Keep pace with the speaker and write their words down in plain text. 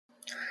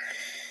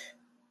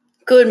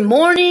Good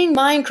morning,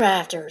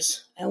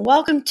 Minecrafters, and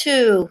welcome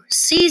to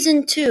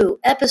Season 2,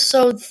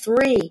 Episode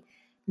 3,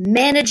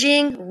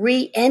 Managing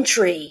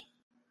Re-Entry.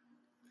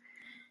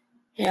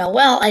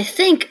 I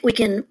think we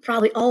can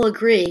probably all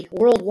agree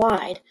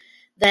worldwide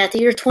that the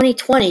year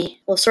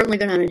 2020 will certainly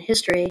go down in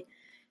history,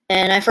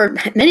 and I've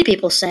heard many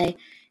people say,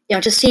 it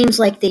just seems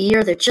like the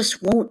year that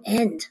just won't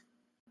end.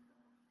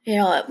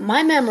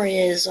 My memory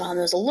is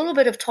there's a little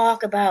bit of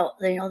talk about,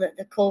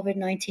 the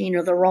COVID-19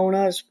 or the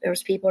Rona,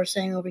 as people are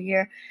saying over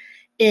here,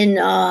 in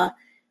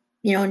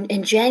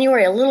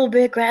January a little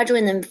bit gradually,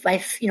 and then by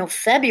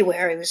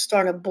February it was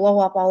starting to blow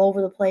up all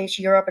over the place,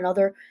 Europe and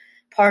other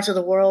parts of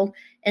the world.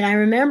 And I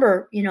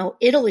remember,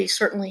 Italy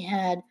certainly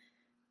had,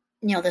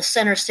 the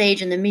center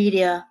stage in the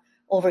media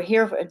over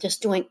here, for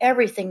just doing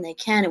everything they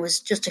can. It was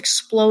just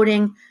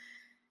exploding.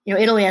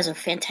 Italy has a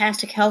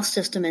fantastic health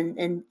system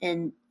and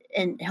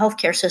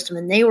healthcare system,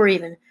 and they were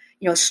even,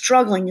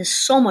 struggling. There's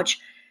so much,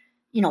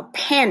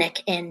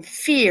 panic and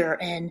fear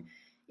and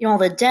all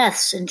the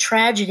deaths and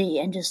tragedy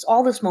and just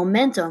all this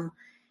momentum.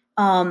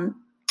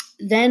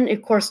 Then,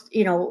 of course,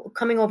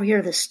 coming over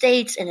here to the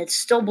States, and it's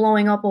still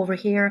blowing up over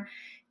here.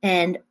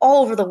 And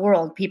all over the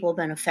world, people have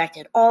been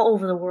affected, all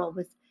over the world,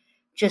 with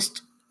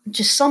just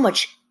so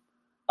much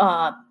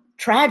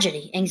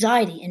tragedy,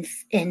 anxiety,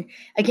 and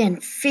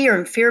again, fear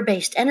and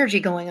fear-based energy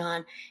going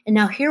on. And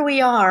now here we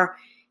are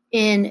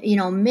in,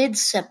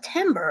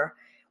 mid-September,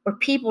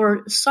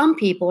 where some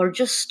people are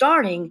just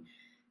starting,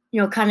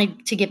 kind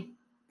of to get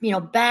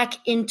back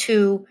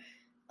into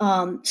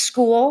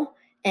school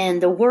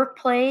and the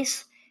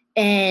workplace,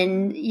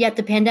 and yet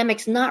the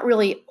pandemic's not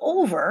really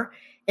over,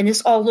 and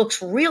this all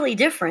looks really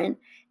different.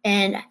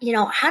 And,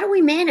 how do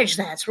we manage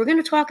that? So we're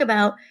going to talk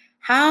about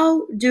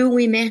how do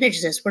we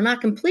manage this? We're not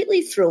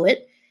completely through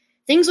it.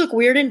 Things look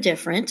weird and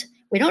different.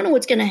 We don't know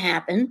what's going to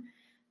happen.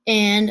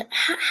 And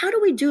how do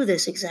we do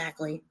this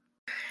exactly?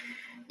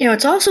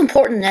 It's also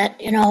important that,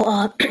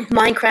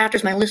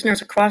 Minecrafters, my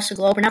listeners across the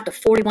globe, and up to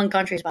 41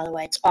 countries, by the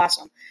way, it's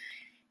awesome.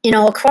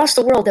 Across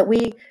the world, that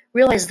we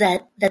realize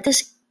that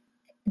this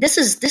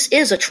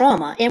is a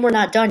trauma, and we're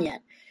not done yet.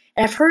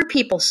 And I've heard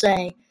people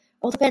say,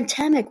 the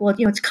pandemic,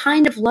 it's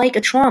kind of like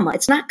a trauma.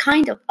 It's not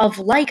kind of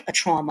like a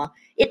trauma.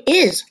 It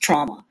is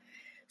trauma.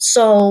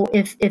 So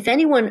if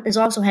anyone has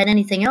also had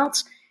anything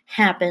else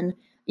happen,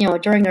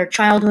 during their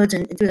childhoods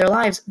and through their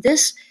lives,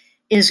 this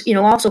is,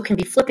 also can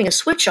be flipping a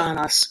switch on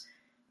us.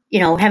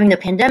 Having the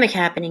pandemic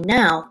happening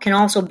now can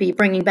also be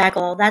bringing back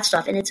all that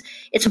stuff. And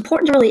it's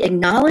important to really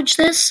acknowledge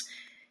this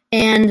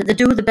and the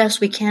do the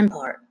best we can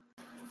part.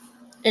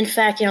 In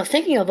fact,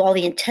 thinking of all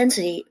the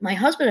intensity, my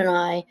husband and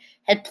I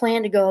had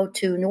planned to go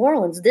to New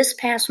Orleans this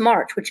past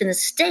March, which in the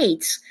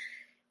States,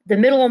 the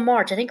middle of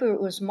March, I think it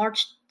was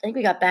March, I think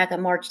we got back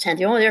on March 10th.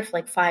 You're only there for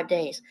like 5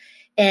 days.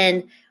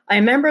 And I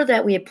remember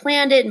that we had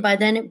planned it, and by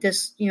then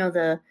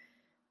the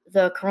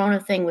corona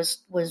thing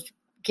was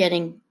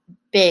getting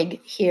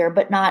big here,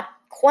 but not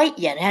quite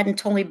yet. It hadn't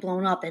totally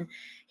blown up. And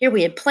here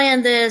we had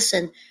planned this,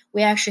 and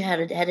we actually had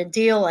a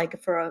deal,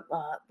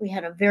 we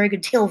had a very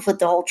good deal with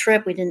the whole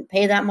trip. We didn't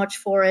pay that much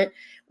for it.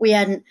 We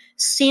hadn't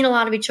seen a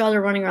lot of each other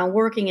running around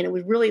working, and it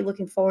was really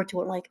looking forward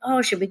to it. Like,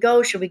 oh, should we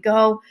go? Should we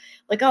go?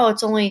 Like, oh,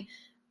 it's only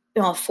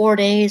 4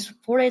 days.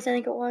 4 days, I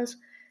think it was,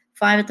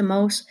 5 at the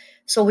most.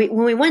 So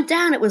when we went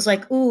down, it was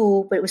like,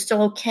 ooh, but it was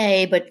still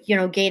okay. But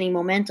gaining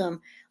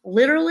momentum.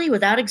 Literally,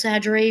 without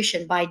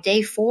exaggeration, by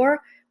day 4,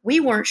 we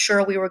weren't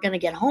sure we were going to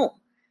get home.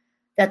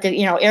 That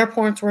the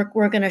airports were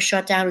going to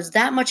shut down. It was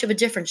that much of a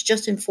difference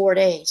just in 4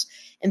 days.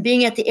 And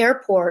being at the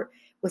airport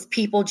with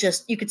people,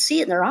 just you could see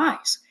it in their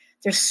eyes.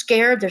 They're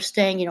scared. They're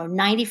staying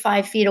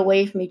 95 feet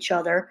away from each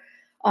other.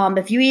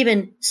 If you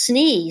even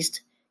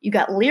sneezed, you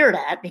got leered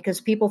at because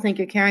people think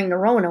you're carrying the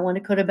Rona when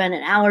it could have been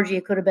an allergy.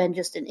 It could have been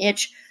just an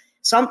itch,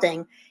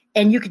 something.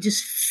 And you could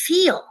just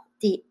feel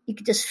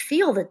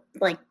that,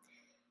 like,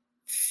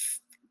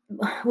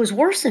 it was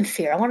worse than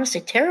fear. I want to say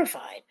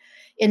terrified.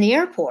 In the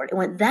airport, it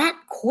went that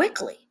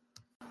quickly.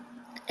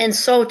 And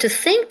so to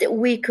think that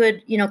we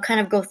could, kind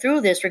of go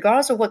through this,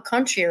 regardless of what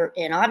country you're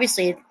in,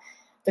 obviously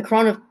the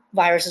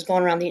coronavirus is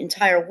going around the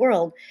entire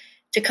world,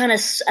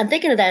 I'm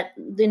thinking of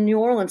the New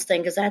Orleans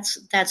thing, because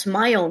that's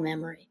my own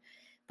memory.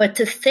 But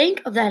to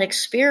think of that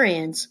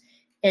experience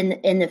and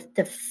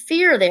the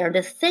fear there,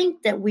 to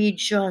think that we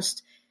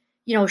just,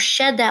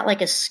 shed that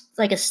like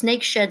a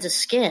snake sheds a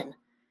skin,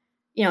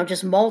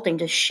 just molting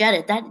to shed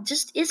it, that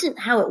just isn't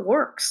how it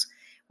works.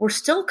 We're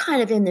still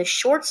kind of in this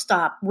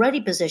shortstop, ready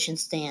position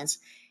stance,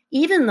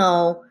 even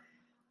though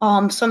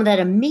some of that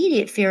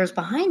immediate fear is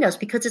behind us,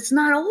 because it's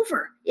not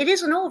over. It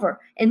isn't over.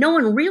 And no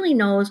one really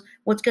knows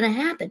what's going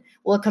to happen.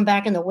 Will it come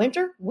back in the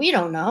winter? We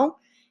don't know.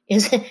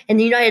 In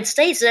the United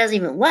States, it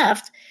hasn't even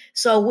left.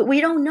 So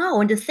we don't know.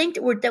 And to think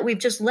that we've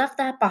just left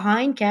that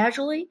behind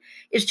casually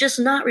is just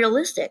not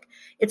realistic.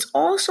 It's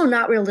also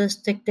not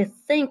realistic to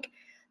think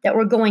that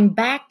we're going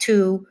back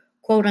to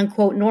quote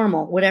unquote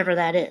normal, whatever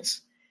that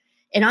is.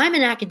 And I'm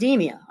in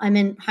academia. I'm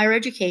in higher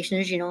education.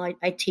 As you know,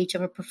 I teach.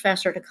 I'm a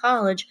professor at a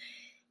college.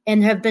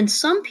 And there have been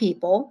some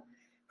people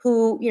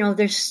who,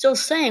 they're still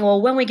saying,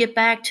 well, when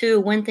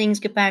things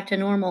get back to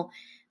normal,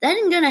 that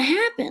isn't going to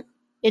happen.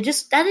 That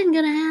isn't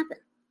going to happen.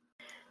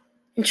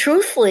 And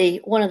truthfully,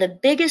 one of the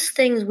biggest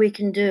things we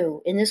can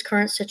do in this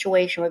current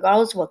situation,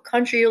 regardless of what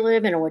country you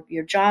live in or what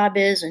your job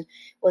is, and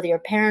whether you're a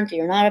parent or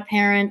you're not a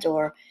parent,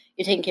 or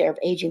you're taking care of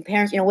aging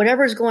parents,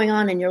 whatever is going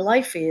on in your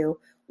life for you,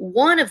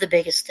 one of the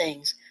biggest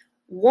things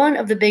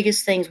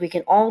we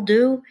can all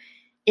do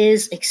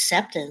is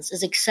acceptance.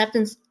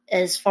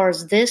 As far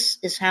as this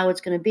is how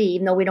it's going to be,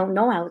 even though we don't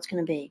know how it's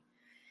going to be.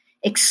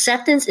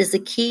 Acceptance is the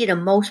key to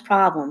most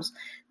problems.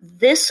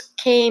 This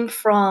came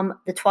from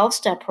the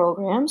 12-step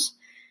programs.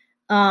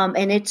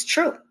 And it's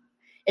true.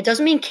 It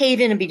doesn't mean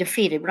cave in and be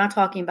defeated. We're not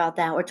talking about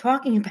that. We're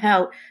talking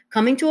about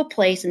coming to a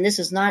place, and this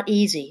is not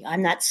easy.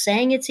 I'm not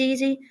saying it's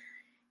easy,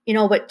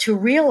 but to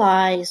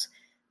realize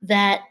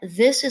that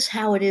this is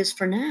how it is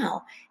for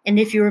now. And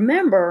if you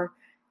remember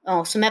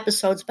some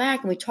episodes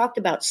back, and we talked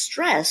about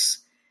stress,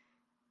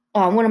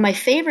 one of my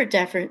favorite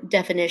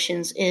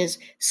definitions is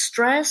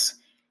stress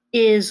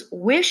is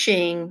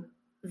wishing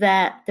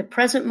that the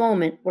present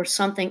moment were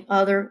something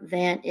other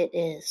than it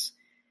is.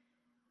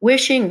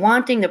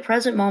 Wanting the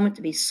present moment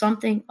to be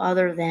something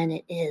other than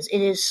it is. It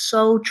is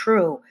so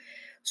true.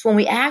 So when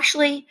we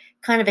actually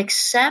kind of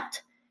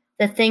accept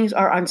that things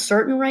are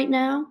uncertain right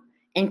now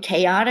and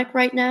chaotic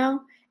right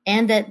now,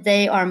 and that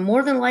they are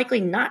more than likely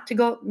not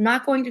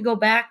going to go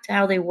back to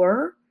how they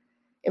were,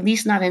 at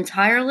least not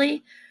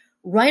entirely,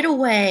 right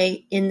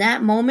away in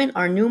that moment,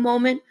 our new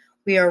moment,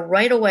 we are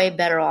right away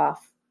better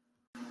off.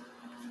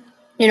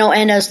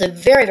 And as the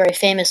very, very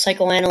famous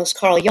psychoanalyst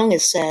Carl Jung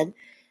has said,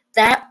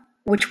 that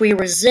which we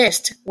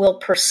resist will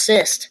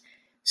persist.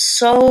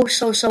 So,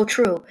 so, so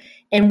true.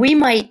 And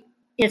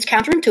it's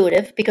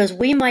counterintuitive, because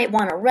we might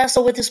want to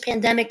wrestle with this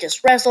pandemic,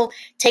 just wrestle,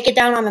 take it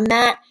down on the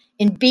mat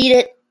and beat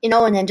it,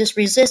 and then just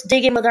resist,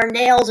 dig in with our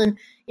nails and,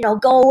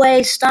 go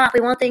away, stop.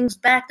 We want things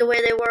back the way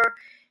they were.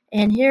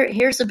 And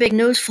here's the big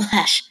news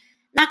flash.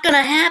 Not going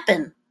to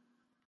happen.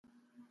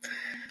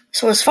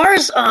 So as far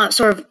as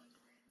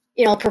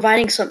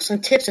providing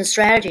some tips and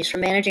strategies for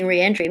managing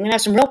reentry, I'm going to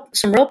have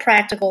some real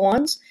practical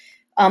ones.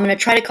 I'm going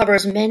to try to cover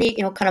as many,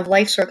 kind of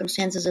life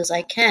circumstances as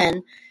I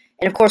can.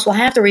 And of course, we'll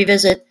have to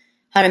revisit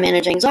how to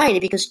manage anxiety,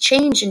 because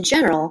change in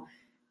general,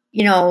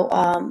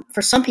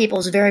 for some people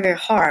is very, very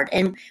hard.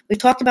 And we've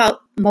talked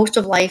about most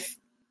of life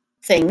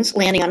things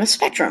landing on a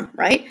spectrum,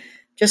 right?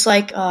 Just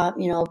like,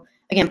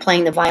 again,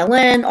 playing the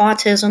violin,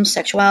 autism,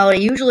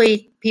 sexuality.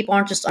 Usually people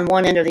aren't just on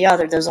one end or the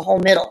other. There's a whole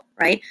middle,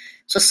 right?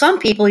 So some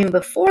people, even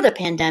before the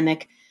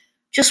pandemic,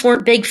 just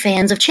weren't big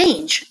fans of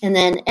change, and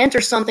then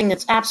enter something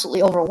that's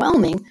absolutely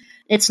overwhelming.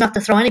 It's enough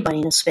to throw anybody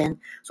in a spin.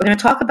 So we're going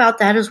to talk about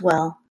that as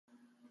well.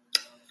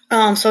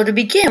 So to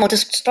begin, we're going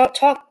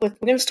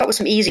to start with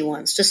some easy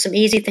ones, just some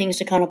easy things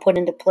to kind of put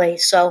into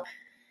place. So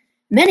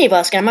many of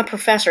us, again, I'm a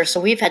professor,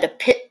 so we've had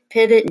to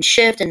pivot and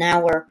shift, and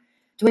now we're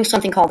doing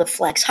something called a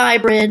flex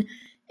hybrid,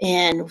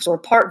 and so we're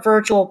part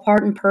virtual,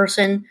 part in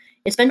person.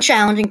 It's been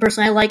challenging.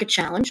 Personally, I like a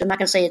challenge. I'm not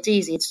going to say it's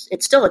easy.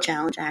 It's still a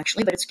challenge,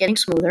 actually, but it's getting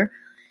smoother.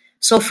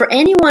 So for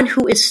anyone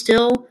who is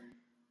still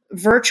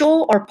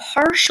virtual or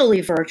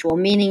partially virtual,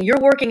 meaning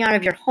you're working out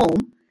of your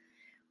home,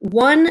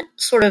 one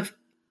sort of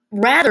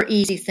rather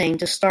easy thing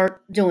to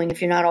start doing,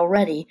 if you're not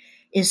already,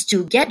 is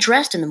to get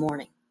dressed in the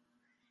morning.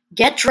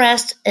 Get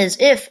dressed as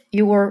if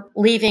you were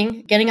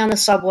getting on the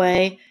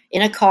subway,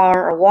 in a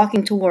car, or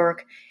walking to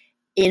work,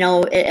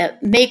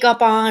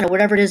 makeup on, or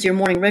whatever it is your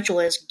morning ritual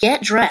is.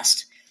 Get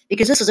dressed,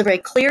 because this is a very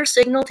clear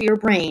signal to your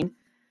brain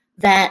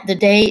that the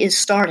day is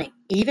starting,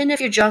 even if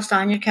you're just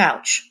on your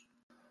couch.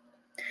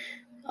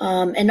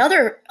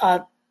 Another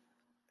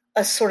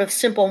a sort of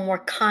simple, more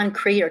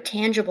concrete or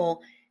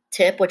tangible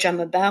tip, which I'm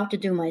about to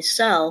do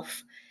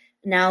myself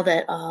now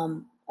that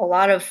a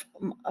lot of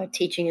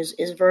teaching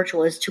is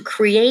virtual, is to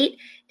create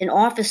an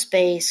office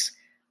space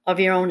of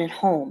your own at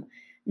home.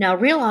 Now,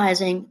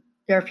 realizing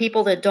there are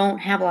people that don't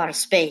have a lot of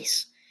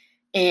space,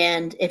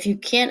 and if you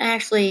can't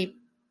actually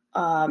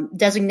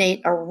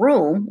designate a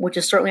room, which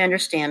is certainly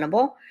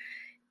understandable,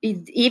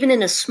 even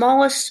in the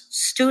smallest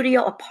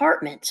studio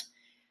apartment,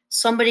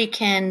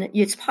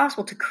 it's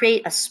possible to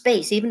create a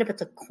space, even if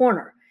it's a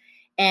corner.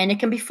 And it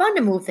can be fun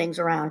to move things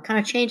around. It kind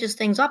of changes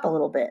things up a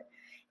little bit.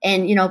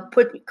 And,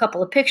 put a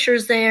couple of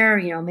pictures there,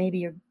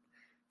 maybe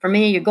for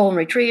me, your golden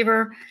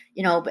retriever,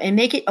 and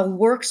make it a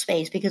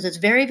workspace, because it's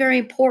very, very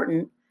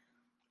important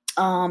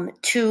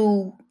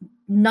to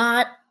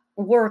not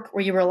work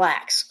where you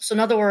relax. So in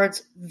other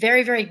words,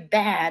 very, very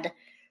bad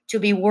to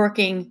be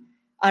working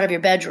out of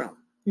your bedroom.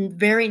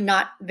 Very,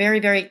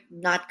 very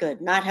not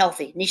good, not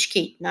healthy.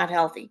 Nishki, not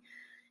healthy,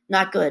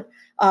 not good.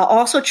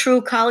 Also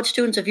true, college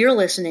students, if you're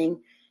listening,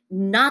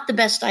 not the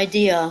best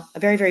idea, a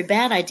very, very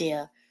bad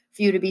idea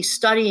for you to be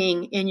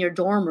studying in your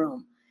dorm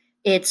room.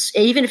 It's,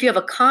 even if you have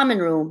a common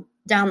room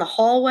down the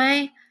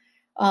hallway,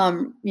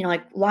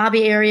 like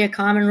lobby area,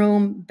 common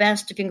room,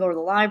 best if you can go to the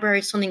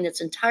library, something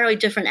that's entirely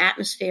different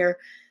atmosphere.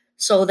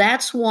 So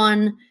that's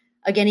one,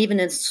 again, even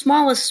in the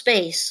smallest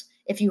space,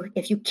 if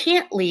you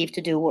can't leave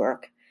to do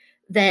work,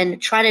 then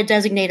try to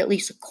designate at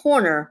least a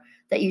corner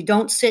that you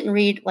don't sit and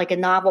read like a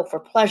novel for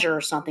pleasure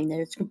or something, that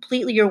it's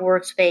completely your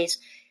workspace.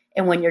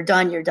 And when you're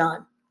done, you're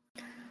done.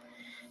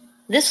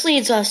 This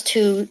leads us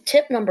to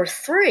tip number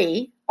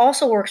 3,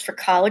 also works for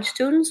college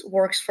students,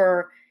 works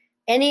for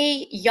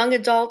any young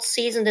adults,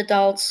 seasoned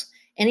adults,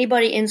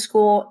 anybody in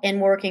school and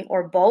working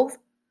or both,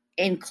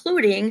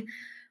 including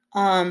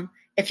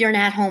if you're an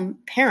at-home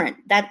parent.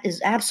 That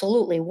is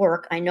absolutely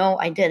work. I know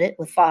I did it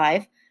with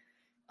 5.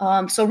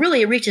 So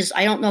really it reaches,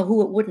 I don't know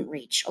who it wouldn't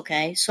reach,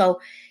 okay?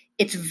 So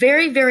it's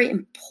very, very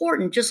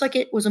important, just like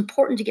it was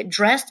important to get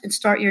dressed and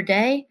start your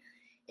day,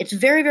 it's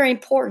very, very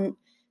important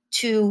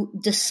to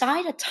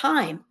decide a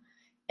time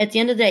at the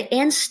end of the day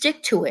and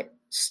stick to it.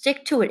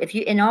 Stick to it.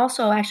 And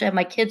also actually I have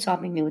my kids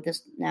helping me with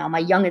this now, my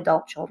young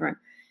adult children.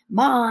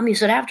 Mom, you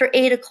said after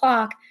 8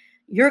 o'clock,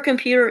 your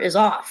computer is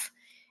off.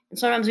 And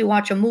sometimes we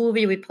watch a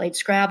movie, we played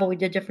Scrabble, we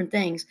did different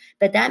things.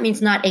 But that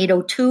means not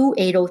 8:02,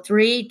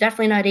 8:03,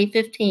 definitely not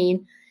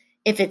 8:15.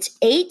 If it's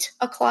 8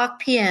 o'clock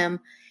p.m.,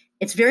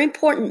 it's very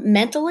important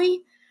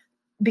mentally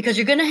because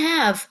you're going to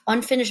have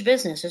unfinished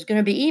business. There's going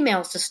to be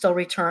emails to still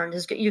return.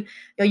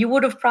 You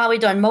would have probably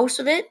done most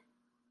of it,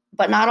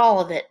 but not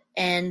all of it.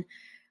 And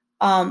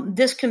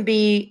this can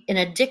be an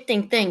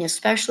addicting thing,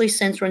 especially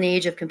since we're in the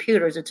age of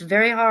computers. It's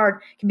very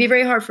hard. It can be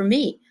very hard for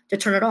me to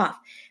turn it off.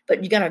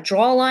 But you got to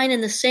draw a line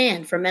in the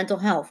sand for mental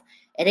health.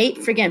 At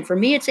 8, again, for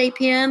me, it's 8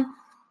 p.m.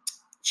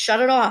 Shut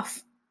it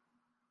off.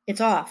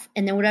 It's off.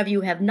 And then whatever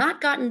you have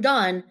not gotten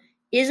done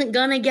isn't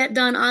going to get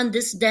done on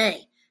this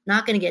day.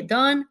 Not going to get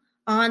done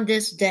on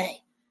this day.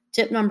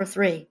 Tip number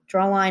 3,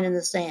 draw a line in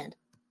the sand.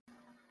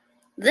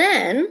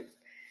 Then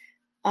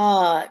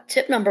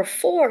tip number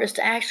 4 is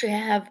to actually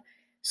have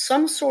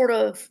some sort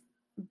of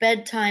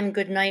bedtime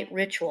goodnight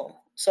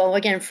ritual. So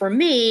again, for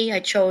me, I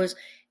chose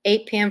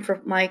 8 p.m.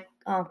 for my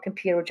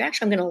computer, which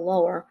actually I'm going to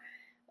lower.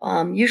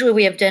 Usually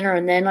we have dinner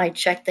and then I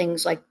check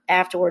things like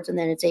afterwards and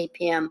then it's 8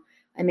 p.m.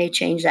 I may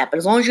change that. But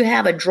as long as you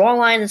have a draw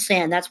line in the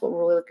sand, that's what we're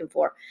really looking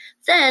for.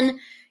 Then,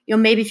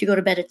 maybe if you go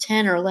to bed at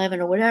 10 or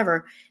 11 or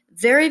whatever,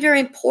 very,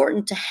 very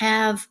important to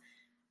have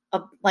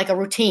a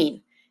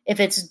routine. If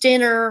it's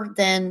dinner,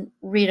 then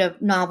read a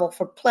novel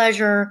for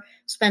pleasure,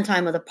 spend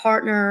time with a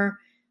partner,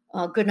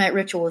 good night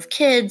ritual with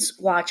kids,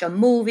 watch a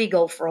movie,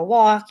 go for a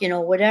walk,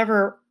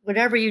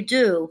 whatever you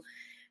do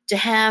to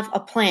have a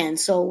plan.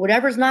 So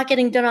whatever's not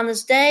getting done on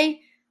this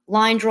day,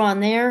 line drawn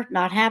there,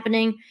 not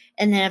happening,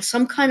 and then have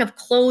some kind of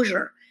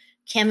closure,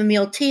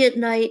 chamomile tea at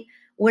night,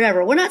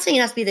 whatever. We're not saying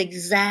it has to be the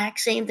exact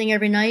same thing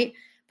every night,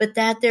 but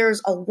that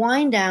there's a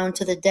wind down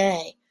to the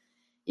day.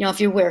 If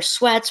you wear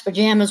sweats,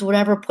 pajamas,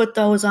 whatever, put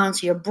those on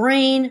so your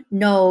brain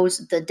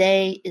knows the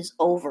day is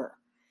over.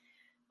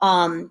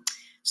 So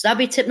that'd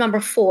be tip number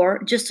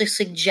 4, just a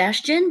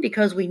suggestion,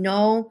 because we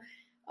know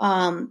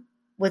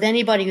with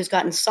anybody who's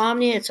got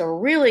insomnia, it's a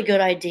really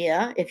good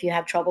idea if you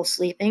have trouble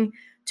sleeping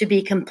to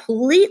be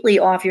completely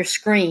off your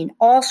screen,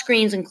 all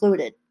screens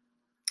included.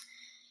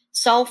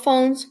 Cell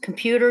phones,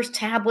 computers,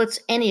 tablets,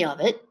 any of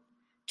it,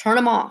 turn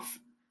them off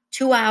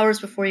 2 hours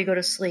before you go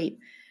to sleep.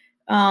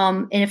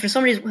 And if for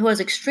somebody who has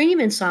extreme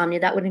insomnia,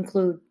 that would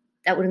include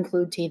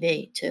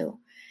TV too.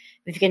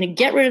 If you're going to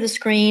get rid of the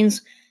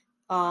screens,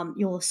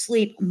 you will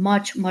sleep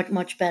much, much,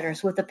 much better.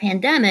 So with the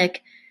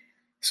pandemic,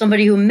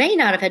 somebody who may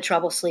not have had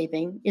trouble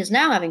sleeping is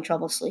now having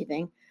trouble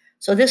sleeping.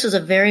 So this is a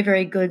very,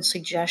 very good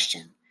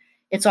suggestion.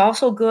 It's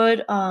also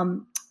good.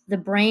 The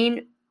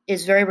brain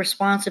is very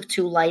responsive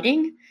to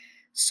lighting.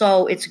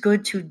 So it's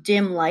good to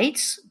dim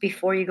lights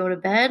before you go to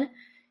bed.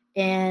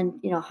 And,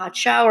 hot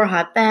shower,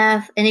 hot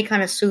bath, any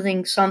kind of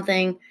soothing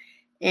something.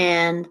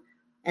 And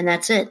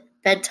that's it.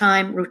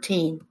 Bedtime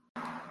routine.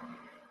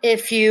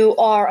 If you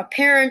are a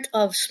parent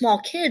of small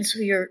kids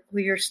who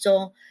you're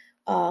still,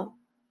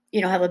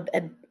 have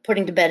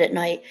putting to bed at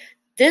night,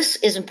 this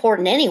is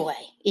important anyway,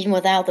 even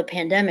without the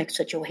pandemic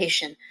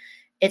situation.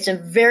 It's a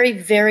very,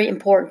 very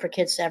important for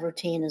kids to have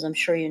routine, as I'm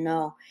sure you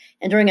know.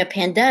 And during a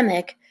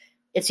pandemic,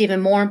 it's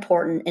even more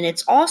important. And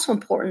it's also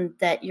important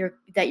that your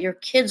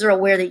kids are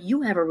aware that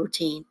you have a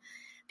routine,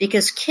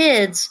 because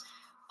kids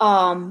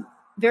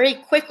very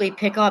quickly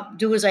pick up,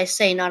 do as I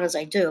say, not as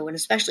I do, and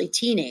especially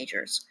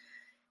teenagers.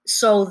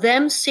 So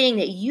them seeing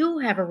that you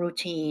have a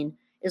routine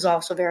is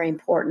also very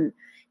important.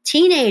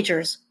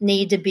 Teenagers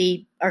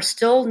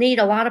still need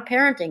a lot of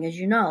parenting, as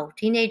you know.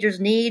 Teenagers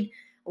need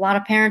a lot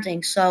of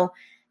parenting. So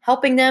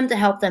helping them to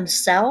help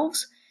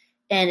themselves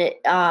and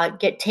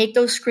take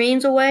those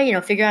screens away,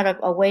 figure out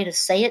a way to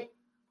say it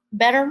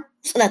better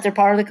so that they're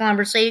part of the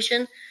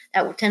conversation.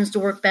 That tends to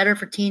work better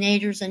for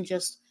teenagers than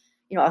just,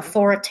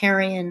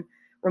 authoritarian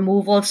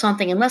removal of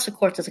something, unless, of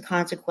course, there's a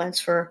consequence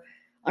for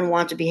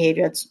unwanted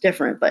behavior. That's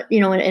different. But,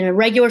 in a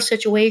regular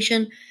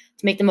situation,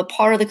 to make them a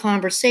part of the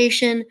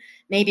conversation,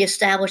 maybe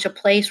establish a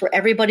place where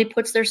everybody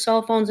puts their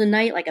cell phones at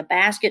night, like a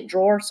basket,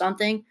 drawer,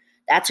 something.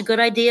 That's a good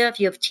idea if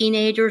you have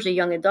teenagers or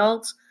young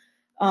adults,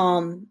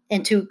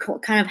 and to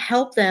kind of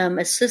help them,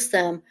 assist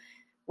them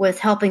with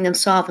helping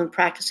themselves and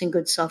practicing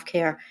good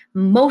self-care.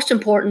 Most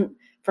important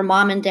for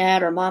mom and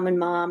dad, or mom and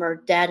mom, or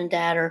dad and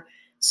dad, or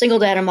single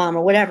dad or mom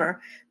or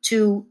whatever,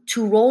 to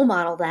role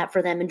model that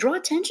for them and draw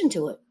attention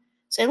to it.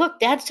 Say, look,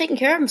 dad's taking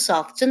care of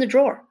himself. It's in the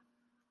drawer.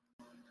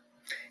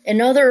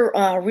 Another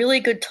really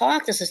good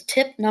talk, this is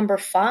tip number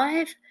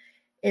 5,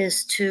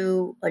 is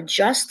to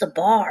adjust the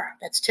bar.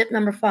 That's tip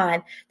number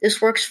 5.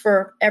 This works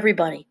for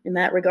everybody, no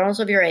matter, regardless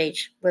of your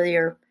age, whether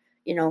you're,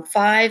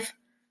 5,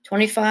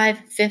 25,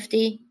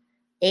 50,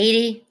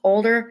 80,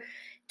 older,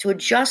 to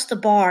adjust the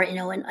bar,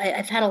 and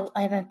I've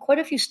had quite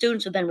a few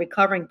students who've been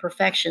recovering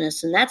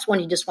perfectionists, and that's when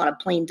you just want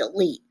to plain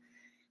delete,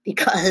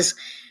 because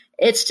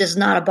it's just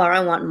not a bar I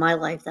want in my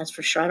life. That's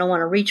for sure. I don't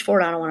want to reach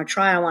for it. I don't want to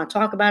try. I don't want to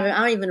talk about it.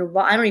 I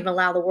don't even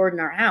allow the word in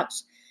our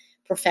house,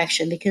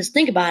 perfection, because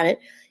think about it.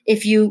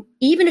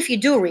 Even if you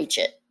do reach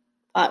it,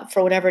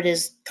 for whatever it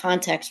is,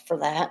 context for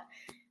that,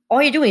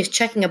 all you're doing is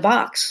checking a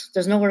box.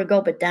 There's nowhere to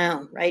go but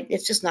down, right?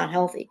 It's just not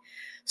healthy.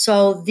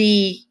 So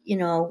the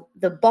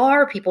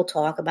bar people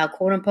talk about,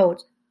 quote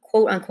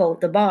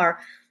unquote, the bar,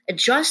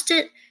 adjust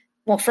it.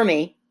 Well, for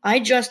me, I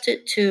adjust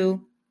it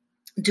to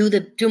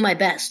do my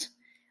best.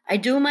 I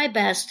do my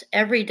best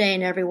every day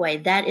in every way.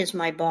 That is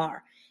my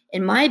bar.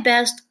 And my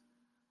best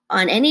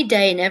on any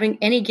day in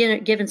any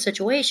given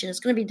situation is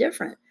going to be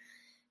different.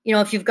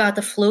 If you've got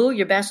the flu,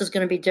 your best is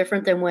going to be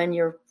different than when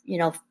you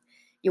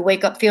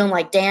wake up feeling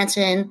like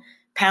dancing,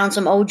 pound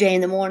some OJ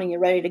in the morning, you're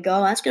ready to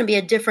go. That's going to be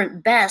a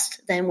different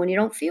best than when you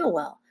don't feel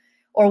well,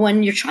 or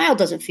when your child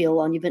doesn't feel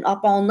well and you've been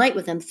up all night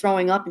with them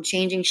throwing up and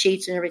changing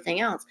sheets and everything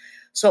else.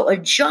 So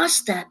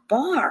adjust that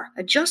bar.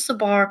 Adjust the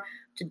bar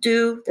to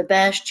do the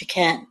best you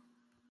can.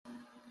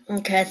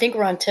 Okay, I think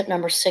we're on tip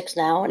number 6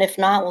 now, and if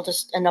not, we'll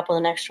just end up with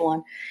an extra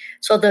one.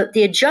 So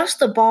the adjust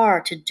the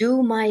bar to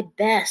do my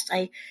best.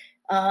 I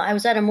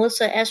was at a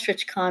Melissa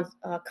Estrich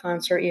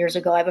concert years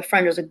ago. I have a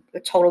friend who's a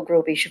total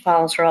groupie. She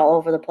follows her all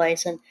over the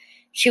place, and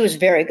she was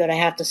very good, I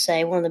have to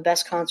say. One of the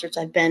best concerts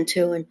I've been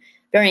to, and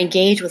very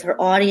engaged with her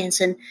audience.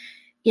 And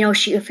I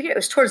figured it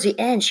was towards the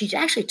end. She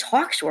actually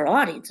talks to her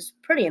audience. It's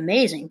pretty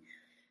amazing.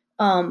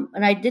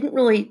 And I didn't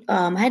really,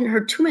 I hadn't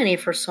heard too many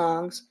of her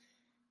songs.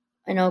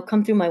 I know,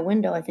 Come Through My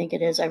Window, I think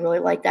it is. I really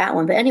like that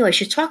one. But anyway,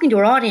 she's talking to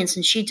her audience,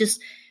 and she just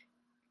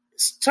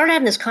started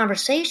having this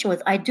conversation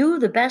with, I do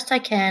the best I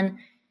can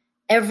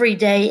every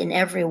day in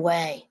every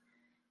way.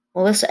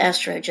 Melissa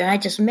Estrich. And I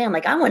just,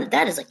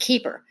 that is a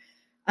keeper.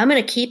 I'm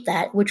going to keep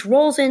that, which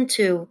rolls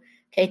into,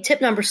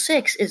 tip number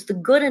 6 is the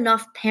good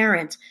enough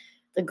parent,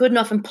 the good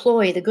enough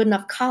employee, the good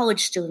enough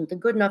college student, the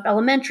good enough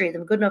elementary, the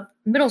good enough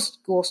middle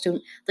school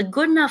student, the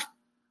good enough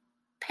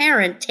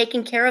parent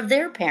taking care of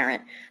their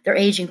parent, their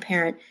aging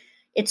parent.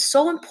 It's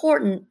so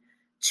important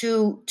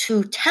to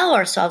tell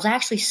ourselves,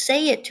 actually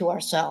say it to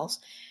ourselves.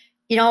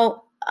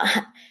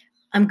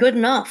 I'm good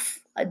enough.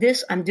 I'm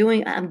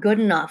good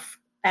enough.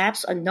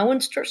 No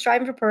one's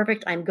striving for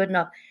perfect. I'm good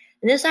enough.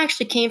 And this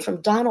actually came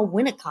from Donald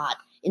Winnicott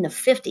in the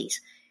 50s.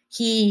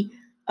 He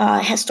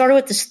has started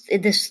with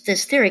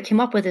this theory, came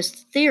up with this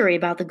theory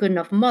about the good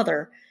enough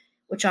mother,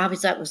 which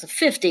obviously that was the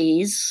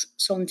 50s.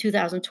 So in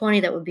 2020,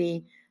 that would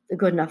be the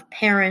good enough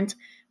parent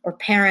or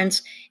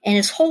parents. And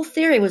his whole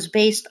theory was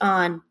based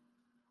on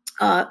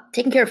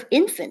taking care of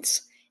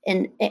infants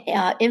and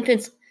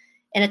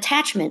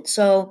attachment.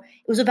 So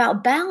it was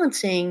about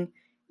balancing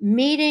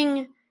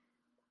meeting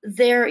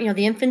their,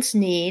 the infant's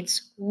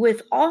needs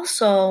with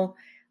also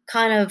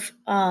kind of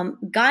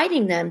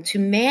guiding them to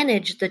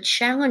manage the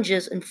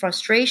challenges and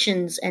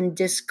frustrations and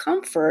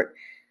discomfort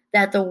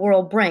that the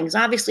world brings,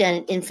 obviously at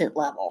an infant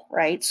level,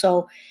 right?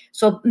 So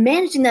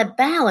managing that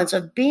balance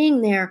of being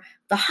there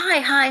the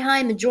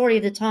high majority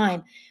of the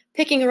time,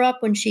 picking her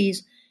up when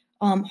she's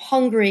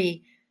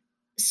hungry,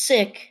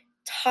 sick,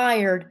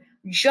 tired,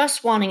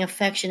 just wanting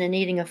affection and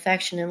needing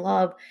affection and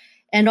love,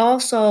 and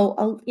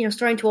also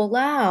starting to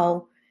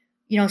allow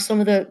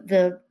some of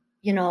the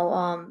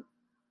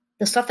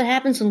stuff that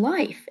happens in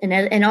life,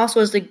 and also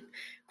as they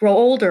grow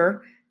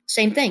older,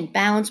 same thing,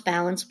 balance.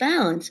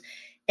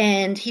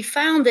 And he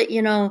found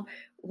that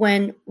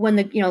when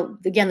the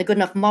again, the good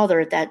enough mother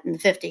at that in the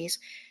 50s,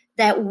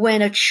 that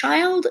when a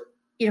child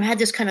had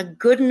this kind of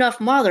good enough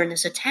mother and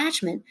this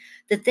attachment,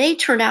 that they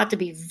turned out to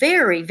be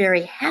very,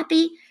 very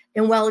happy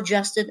and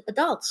well-adjusted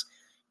adults.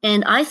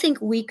 And I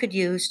think we could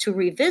use to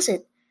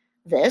revisit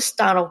this,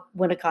 Donald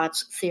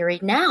Winnicott's theory,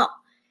 now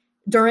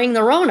during the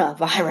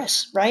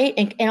coronavirus, right?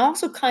 And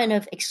also kind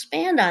of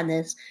expand on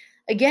this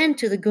again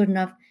to the good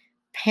enough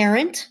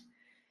parent,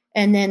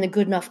 and then the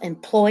good enough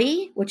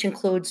employee, which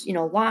includes,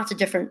 lots of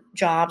different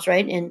jobs,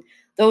 right? And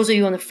those of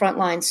you on the front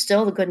lines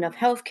still, the good enough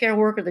healthcare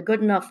worker, the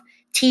good enough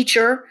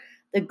teacher,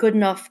 the good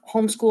enough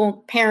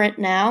homeschool parent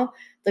now,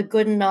 the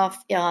good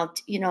enough,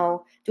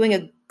 doing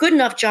a good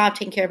enough job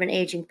taking care of an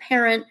aging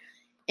parent,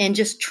 and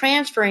just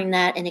transferring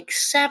that and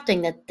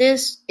accepting that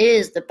this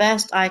is the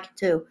best I can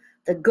do.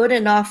 The good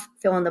enough,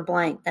 fill in the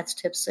blank. That's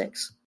tip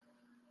 6.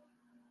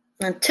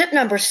 And tip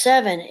number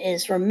 7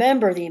 is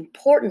remember the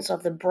importance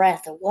of the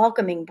breath, a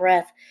welcoming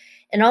breath.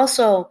 And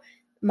also,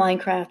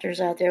 Minecrafters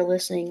out there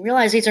listening,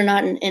 realize these are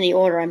not in any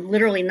order. I'm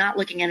literally not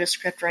looking at a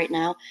script right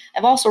now.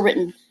 I've also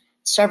written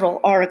several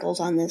articles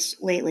on this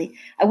lately.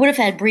 I would have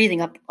had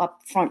breathing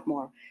up front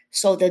more.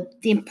 So the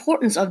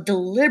importance of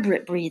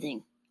deliberate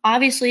breathing.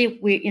 Obviously,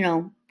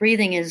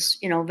 breathing is,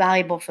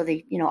 valuable for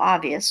the,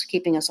 obvious,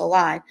 keeping us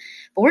alive.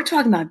 But we're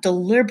talking about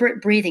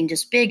deliberate breathing,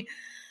 just big,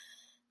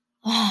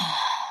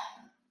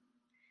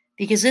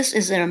 because this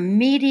is an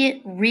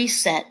immediate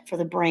reset for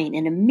the brain,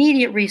 an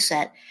immediate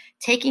reset,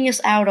 taking us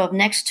out of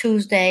next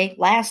Tuesday,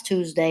 last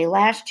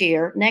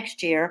year,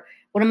 next year.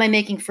 What am I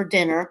making for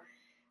dinner?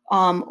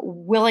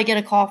 Will I get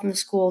a call from the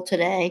school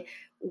today?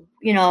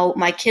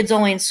 My kid's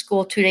only in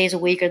school 2 days a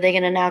week. Are they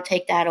going to now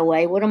take that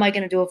away? What am I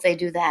going to do if they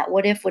do that?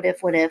 What if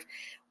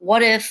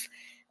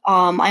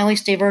I only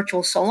stay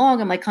virtual so long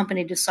and my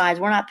company decides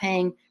we're not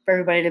paying for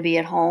everybody to be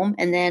at home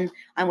and then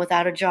I'm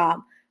without a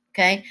job?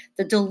 Okay.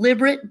 The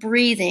deliberate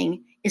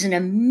breathing is an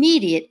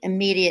immediate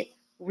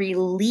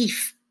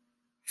relief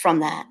from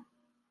that.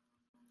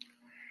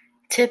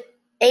 Tip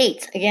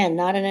 8, again,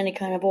 not in any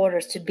kind of order,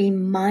 is to be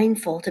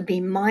mindful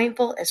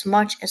as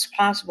much as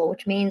possible,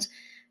 which means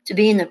to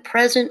be in the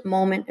present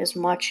moment as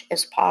much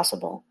as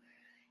possible.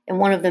 And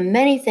one of the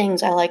many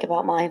things I like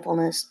about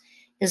mindfulness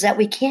is that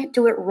we can't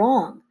do it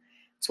wrong.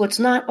 So it's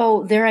not,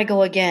 oh, there I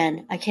go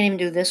again. I can't even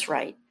do this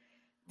right.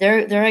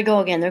 There I go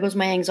again. There goes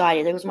my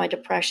anxiety. There goes my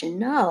depression.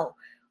 No,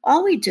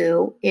 all we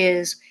do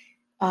is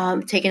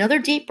take another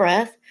deep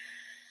breath.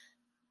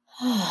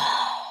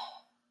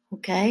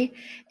 Okay.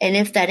 And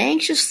if that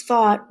anxious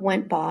thought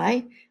went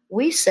by,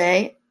 we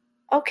say,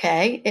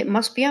 okay, it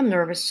must be I'm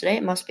nervous today.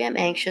 It must be I'm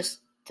anxious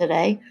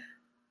today.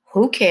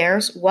 Who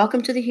cares?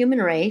 Welcome to the human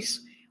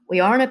race. We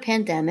are in a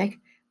pandemic.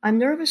 I'm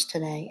nervous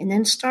today. And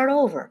then start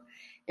over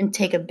and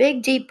take a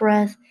big deep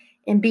breath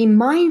and be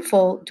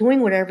mindful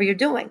doing whatever you're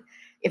doing.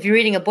 If you're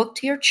reading a book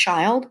to your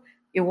child,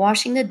 you're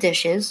washing the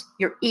dishes,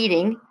 you're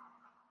eating,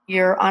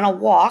 you're on a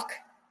walk,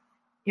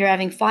 you're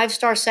having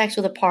 5-star sex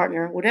with a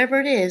partner, whatever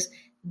it is,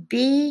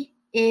 be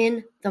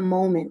in the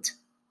moment.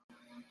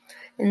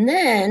 And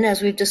then,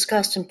 as we've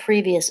discussed in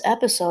previous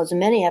episodes,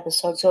 many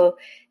episodes, so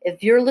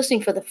if you're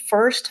listening for the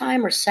first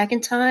time or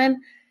second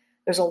time,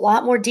 there's a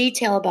lot more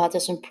detail about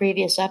this in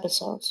previous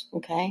episodes,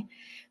 okay?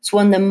 So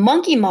when the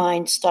monkey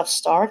mind stuff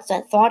starts,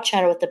 that thought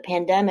chatter with the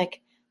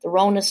pandemic, the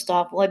Rona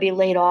stuff, will I be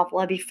laid off? Will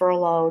I be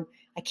furloughed?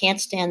 I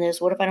can't stand this.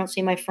 What if I don't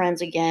see my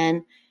friends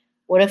again?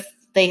 What if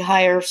they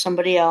hire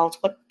somebody else?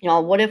 What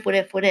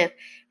if?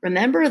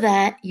 Remember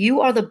that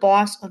you are the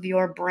boss of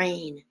your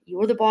brain.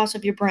 You are the boss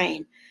of your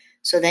brain.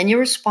 So then you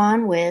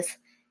respond with,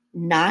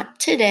 not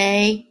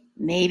today,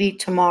 maybe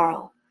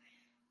tomorrow.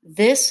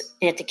 This,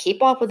 you have to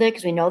keep up with it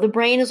because we know the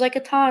brain is like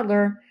a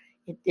toddler.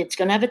 It's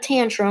going to have a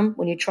tantrum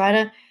when you try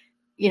to,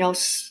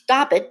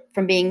 stop it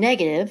from being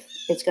negative.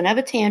 It's going to have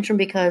a tantrum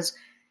because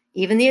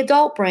even the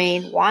adult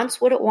brain wants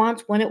what it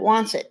wants when it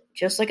wants it.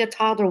 Just like a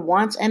toddler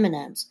wants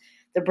M&Ms.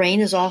 The brain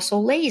is also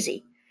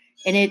lazy.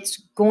 And it's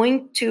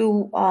going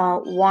to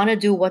want to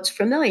do what's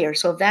familiar.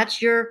 So if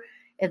that's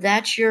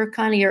your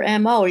kind of your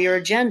MO or your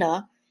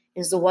agenda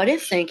is the what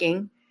if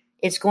thinking,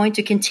 it's going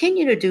to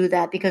continue to do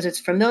that because it's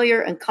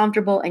familiar and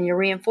comfortable and you're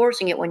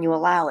reinforcing it when you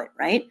allow it,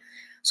 right?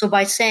 So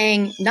by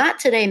saying not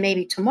today,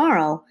 maybe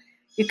tomorrow,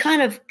 you're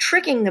kind of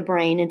tricking the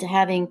brain into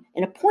having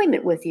an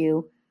appointment with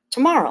you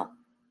tomorrow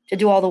to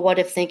do all the what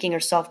if thinking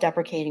or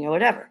self-deprecating or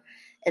whatever.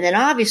 And then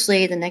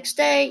obviously the next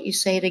day you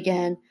say it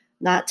again,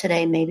 not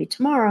today, maybe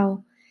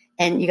tomorrow.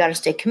 And you got to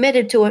stay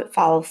committed to it,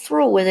 follow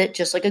through with it,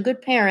 just like a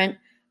good parent,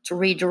 to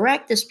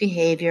redirect this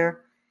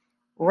behavior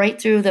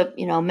right through the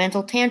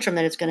mental tantrum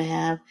that it's going to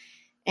have.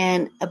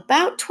 And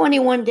about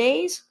 21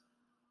 days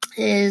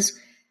is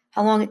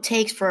how long it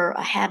takes for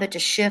a habit to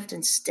shift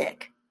and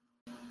stick.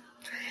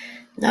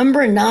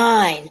 Number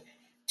 9,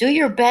 do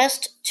your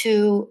best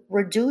to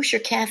reduce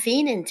your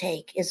caffeine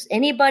intake. Is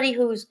anybody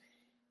who's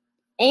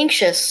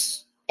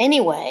anxious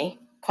anyway,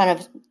 kind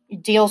of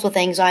deals with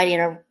anxiety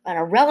on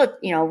a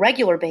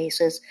regular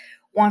basis,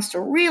 wants to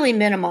really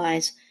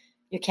minimize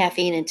your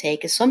caffeine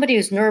intake. As somebody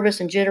who's nervous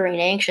and jittery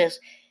and anxious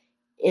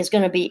is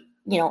going to be,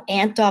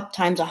 amped up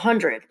times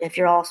 100 if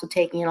you're also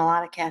taking in a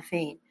lot of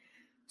caffeine.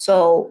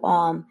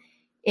 So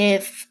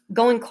if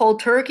going cold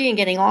turkey and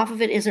getting off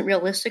of it isn't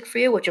realistic for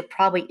you, which it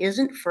probably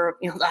isn't for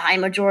the high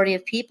majority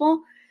of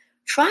people,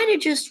 try to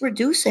just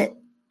reduce it.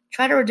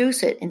 Try to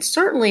reduce it. And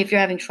certainly if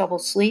you're having trouble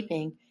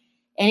sleeping,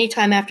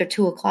 anytime after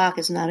 2 o'clock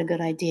is not a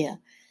good idea.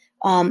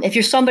 If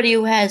you're somebody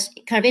who has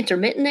kind of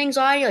intermittent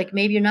anxiety, like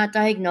maybe you're not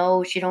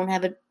diagnosed, you don't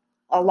have it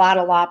a lot,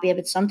 but you have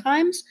it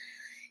sometimes.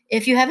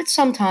 If you have it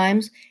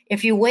sometimes,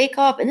 if you wake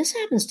up, and this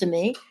happens to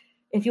me,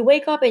 if you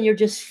wake up and you're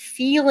just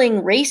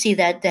feeling racy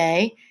that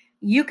day,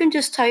 you can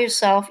just tell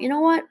yourself, you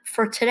know what,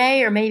 for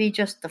today or maybe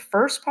just the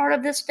first part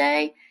of this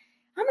day,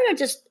 I'm going to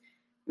just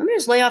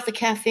lay off the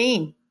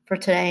caffeine for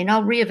today and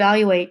I'll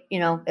reevaluate,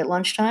 at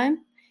lunchtime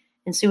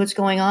and see what's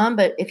going on.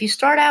 But if you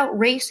start out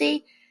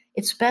racy,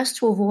 it's best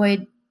to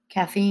avoid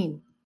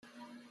caffeine.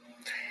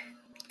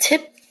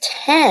 Tip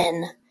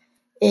 10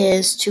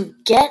 is to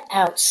get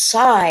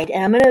outside.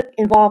 And I'm going to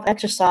involve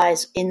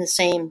exercise in the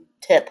same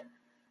tip.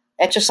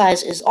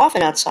 Exercise is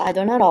often outside,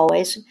 though not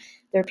always.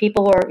 There are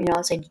people who are,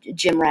 I say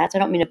gym rats. I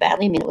don't mean it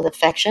badly. I mean it with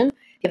affection. If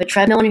you have a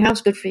treadmill in your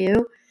house, good for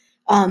you.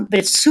 But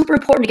it's super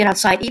important to get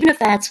outside, even if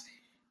that's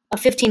a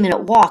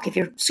 15-minute walk. If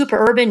you're super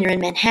urban, you're in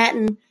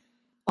Manhattan,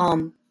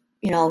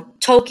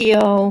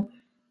 Tokyo,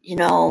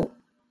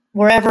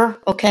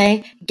 wherever,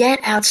 okay? Get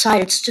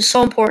outside. It's just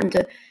so important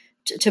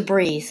to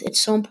breathe.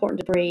 It's so important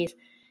to breathe.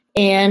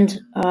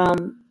 And,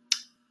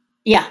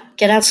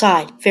 get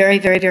outside. Very,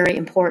 very, very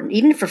important.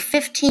 Even for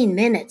 15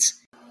 minutes.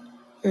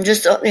 And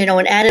just,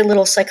 an added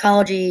little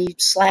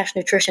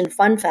psychology/nutrition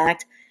fun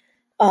fact,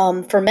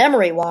 for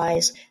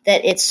memory-wise,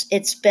 that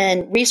it's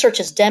been, research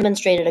has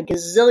demonstrated a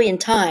gazillion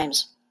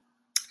times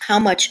how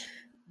much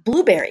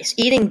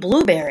eating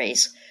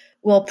blueberries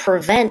will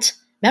prevent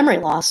memory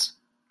loss.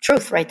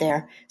 Truth right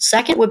there.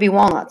 Second would be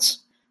walnuts.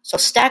 So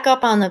stack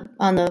up on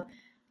the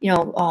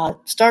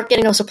start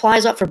getting those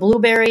supplies up for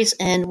blueberries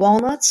and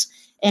walnuts,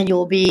 and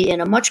you'll be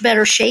in a much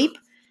better shape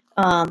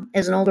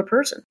as an older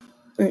person.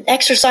 And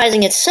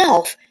exercising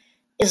itself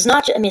is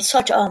not, it's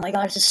such, oh my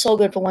God, it's just so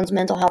good for one's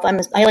mental health.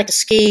 I like to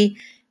ski.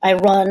 I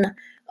run.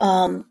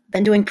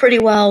 Been doing pretty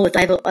well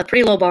I have a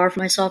pretty low bar for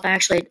myself,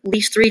 actually, at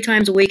least 3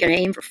 times a week, and I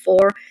aim for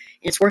 4, and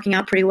it's working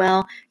out pretty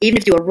well. Even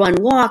if you do a run,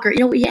 walk, or,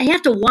 you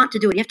have to want to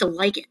do it. You have to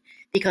like it,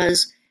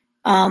 because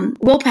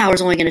willpower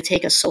is only going to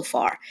take us so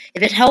far.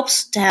 If it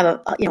helps to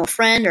have a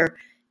friend or,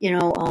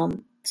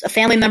 a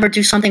family member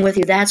do something with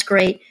you, that's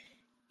great.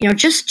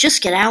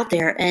 Just get out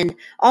there, and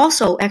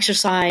also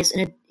exercise,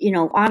 and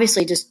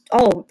obviously just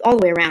all the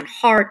way around,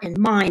 heart and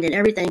mind and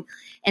everything.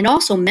 And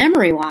also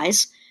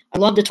memory-wise, I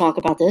love to talk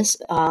about this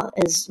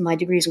as my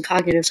degrees in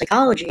cognitive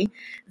psychology,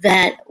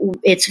 that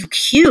it's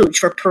huge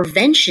for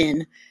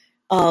prevention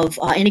of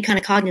any kind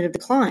of cognitive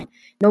decline.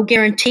 No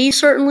guarantee,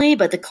 certainly,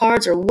 but the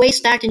cards are way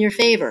stacked in your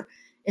favor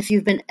if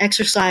you've been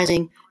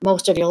exercising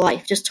most of your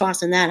life. Just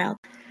tossing that out.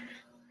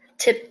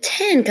 Tip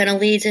 10 kind of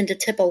leads into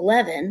tip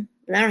 11.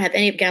 And I don't have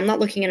again, I'm not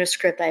looking at a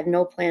script. I have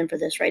no plan for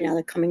this right now.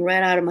 They're coming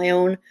right out of my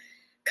own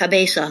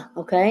cabeza,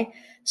 okay?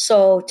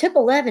 So tip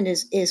 11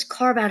 is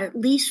carve out at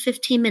least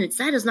 15 minutes.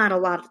 That is not a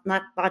lot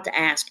to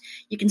ask.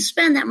 You can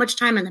spend that much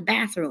time in the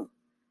bathroom,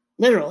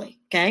 literally,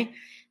 okay?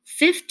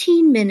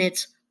 15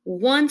 minutes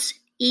once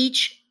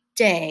each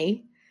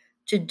day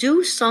to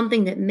do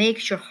something that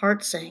makes your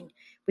heart sing.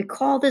 We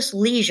call this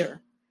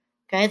leisure,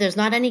 okay? There's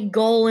not any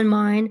goal in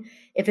mind.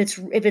 If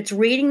it's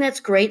reading, that's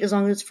great, as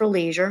long as it's for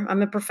leisure.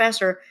 I'm a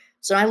professor,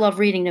 so I love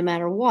reading no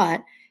matter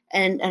what.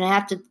 And I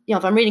have to,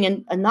 if I'm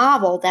reading a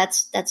novel,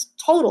 that's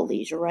total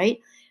leisure, right?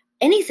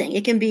 Anything.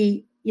 It can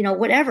be,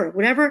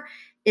 whatever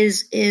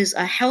is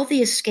a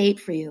healthy escape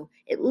for you,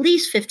 at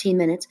least 15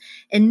 minutes.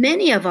 And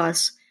many of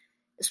us,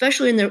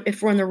 especially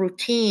if we're in the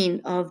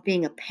routine of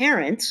being a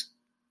parent,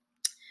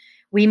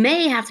 we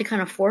may have to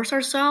kind of force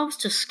ourselves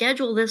to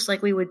schedule this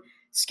like we would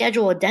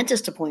schedule a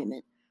dentist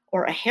appointment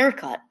or a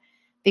haircut,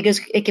 because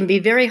it can be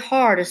very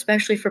hard,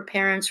 especially for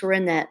parents who are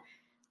in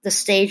the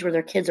stage where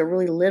their kids are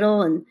really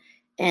little and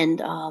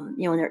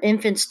when they're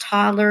infants,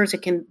 toddlers.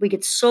 We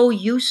get so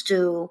used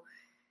to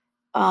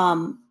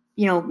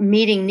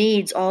meeting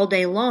needs all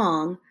day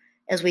long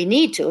as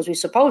we're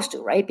supposed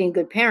to, right? Being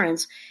good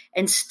parents,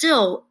 and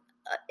still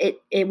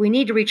we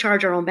need to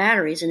recharge our own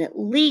batteries in at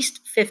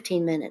least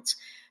 15 minutes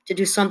to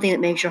do something that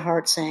makes your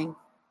heart sing.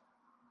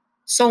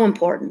 So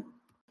important.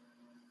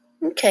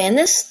 Okay, and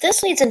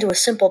this leads into a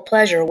simple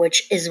pleasure,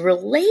 which is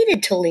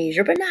related to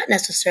leisure, but not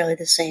necessarily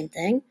the same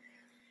thing.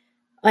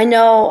 I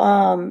know,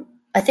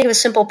 I think of a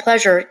simple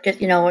pleasure,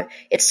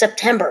 it's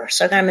September,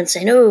 so I'm going to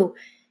say, no,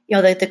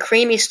 the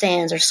creamy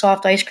stands, or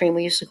soft ice cream,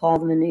 we used to call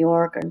them in New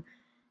York, and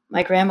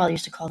my grandmother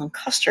used to call them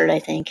custard, I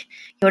think.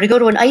 To go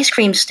to an ice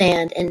cream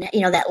stand, and,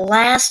 that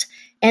last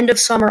end of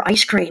summer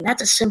ice cream,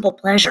 that's a simple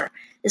pleasure.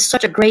 It's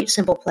such a great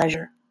simple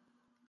pleasure.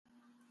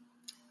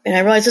 And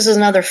I realize this is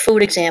another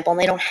food example, and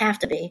they don't have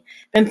to be.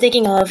 But I'm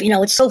thinking of,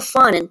 it's so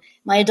fun, and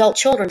my adult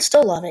children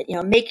still love it.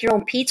 Make your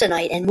own pizza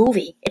night and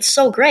movie. It's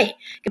so great.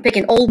 You can pick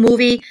an old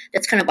movie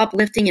that's kind of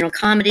uplifting,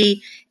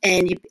 comedy,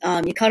 and you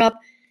cut up,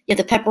 the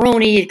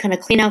pepperoni, you kind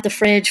of clean out the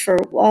fridge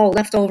for all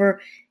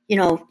leftover,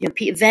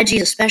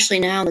 veggies,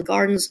 especially now. The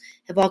gardens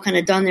have all kind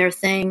of done their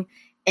thing,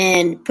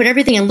 and put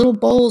everything in little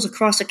bowls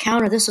across the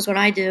counter. This is what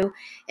I do.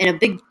 And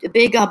a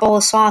big bowl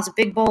of sauce, a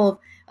big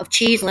bowl of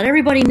cheese. Let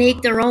everybody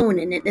make their own,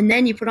 and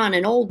then you put on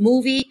an old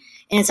movie,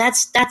 and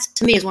that's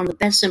to me is one of the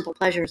best simple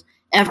pleasures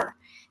ever.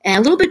 And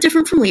a little bit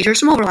different from leisure,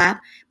 some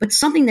overlap, but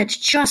something that's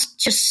just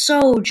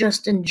so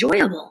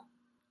enjoyable.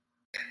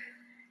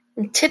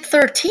 And tip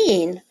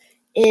 13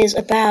 is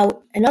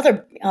about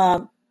another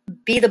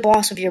be the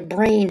boss of your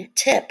brain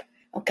tip.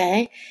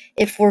 Okay,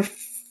 if you're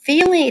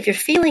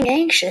feeling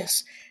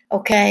anxious,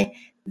 okay,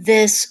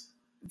 this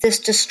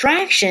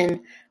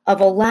distraction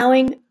of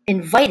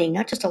inviting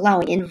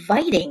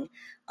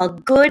a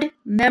good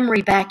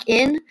memory back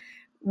in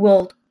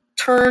will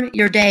turn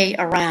your day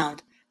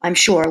around. I'm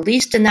sure, at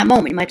least in that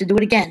moment. You might have to do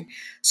it again.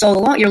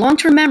 So your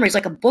long-term memory is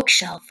like a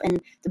bookshelf, and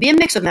there'll be a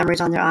mix of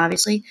memories on there,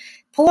 obviously.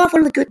 Pull off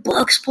one of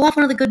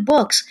the good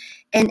books,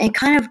 and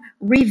kind of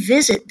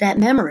revisit that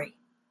memory.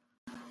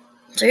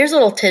 So here's a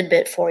little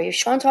tidbit for you.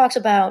 Sean talks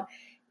about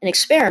an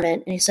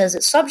experiment, and he says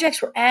that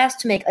subjects were asked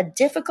to make a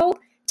difficult,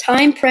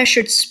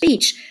 time-pressured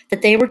speech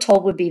that they were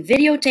told would be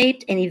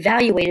videotaped and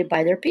evaluated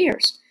by their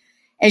peers.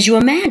 As you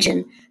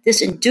imagine,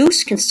 this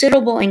induced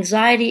considerable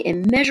anxiety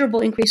and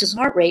measurable increases in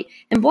heart rate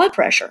and blood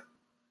pressure.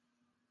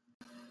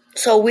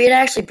 So we had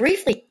actually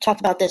briefly talked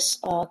about this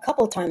a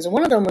couple of times, and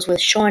one of them was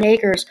with Sean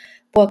Akers'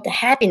 book, The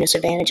Happiness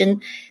Advantage.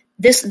 And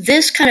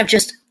this kind of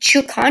just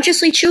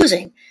consciously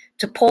choosing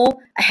to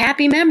pull a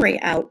happy memory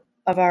out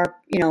of our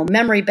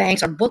memory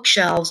banks, our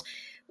bookshelves.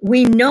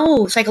 We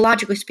know,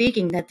 psychologically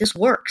speaking, that this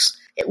works,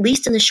 at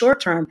least in the short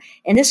term.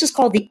 And this is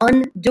called the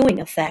undoing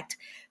effect.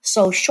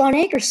 So Sean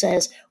Akers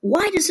says,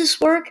 why does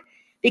this work?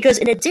 Because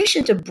in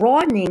addition to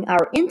broadening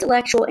our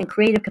intellectual and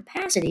creative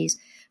capacities,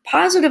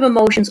 positive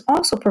emotions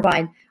also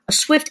provide a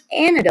swift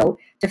antidote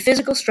to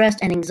physical stress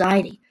and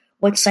anxiety,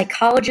 what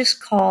psychologists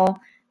call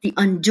the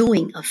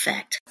undoing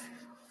effect.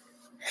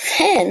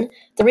 Then,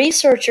 the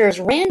researchers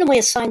randomly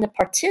assigned the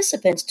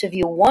participants to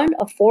view one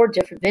of 4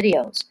 different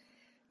videos.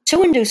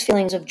 2 induced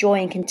feelings of joy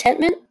and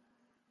contentment,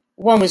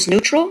 1 was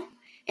neutral,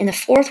 and the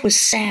 4th was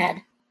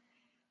sad.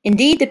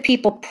 Indeed, the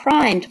people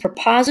primed for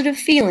positive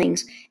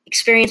feelings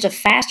experienced a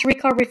faster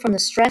recovery from the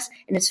stress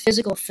and its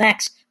physical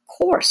effects.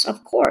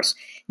 Of course.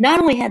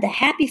 Not only had the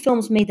happy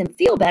films made them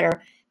feel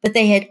better, but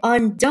they had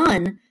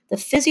undone the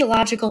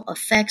physiological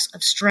effects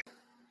of stress.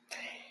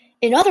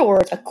 In other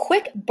words, a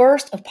quick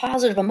burst of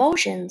positive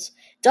emotions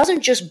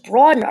doesn't just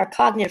broaden our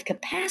cognitive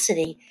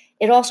capacity,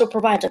 it also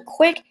provides a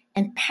quick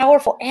and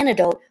powerful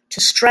antidote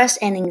to stress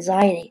and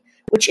anxiety,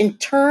 which in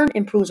turn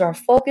improves our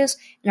focus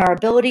and our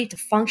ability to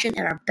function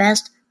at our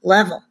best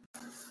level.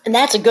 And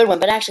that's a good one,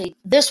 but actually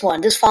this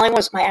following one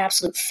is my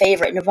absolute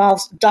favorite. It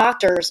involves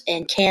doctors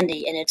and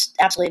candy, and it's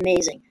absolutely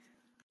amazing.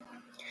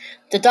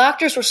 The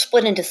doctors were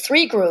split into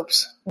 3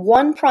 groups,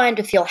 1 primed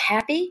to feel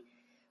happy,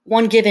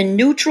 1 given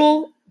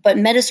neutral but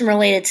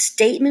medicine-related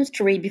statements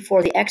to read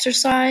before the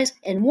exercise,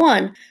 and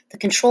 1, the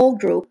control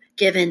group,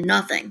 given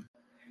nothing.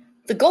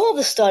 The goal of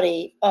the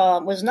study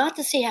was not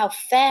to see how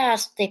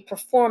fast they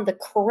performed the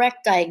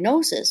correct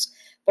diagnosis,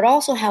 but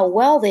also how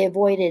well they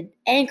avoided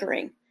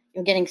anchoring,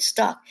 getting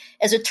stuck.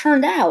 As it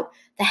turned out,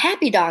 the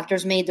happy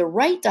doctors made the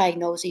right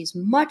diagnoses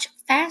much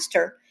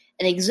faster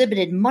and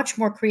exhibited much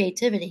more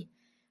creativity.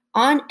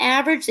 On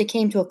average, they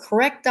came to a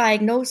correct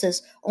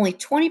diagnosis only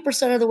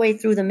 20% of the way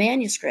through the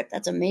manuscript.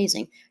 That's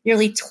amazing.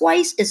 Nearly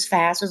twice as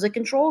fast as the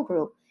control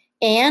group,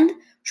 and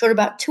showed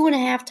about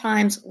 2.5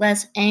 times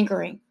less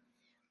anchoring.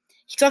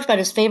 He talks about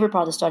his favorite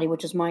part of the study,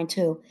 which is mine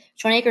too.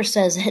 Sean Akers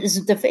says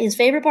his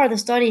favorite part of the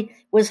study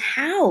was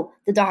how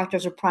the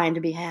doctors were primed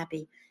to be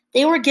happy.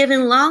 They were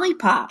given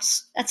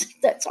lollipops.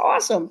 That's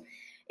awesome.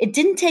 It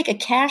didn't take a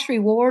cash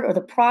reward or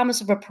the promise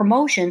of a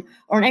promotion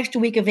or an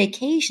extra week of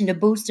vacation to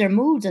boost their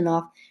moods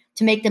enough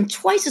to make them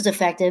twice as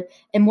effective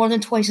and more than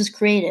twice as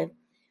creative.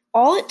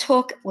 All it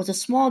took was a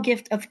small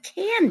gift of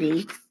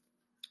candy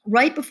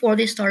right before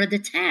they started the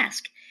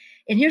task.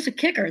 And here's a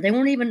kicker: they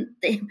weren't even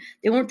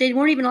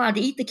allowed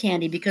to eat the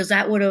candy because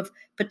that would have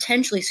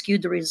potentially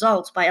skewed the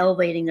results by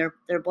elevating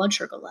their blood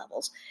sugar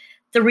levels.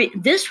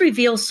 This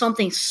reveals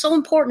something so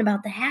important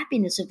about the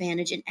happiness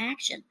advantage in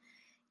action.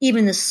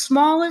 Even the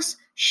smallest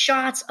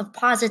shots of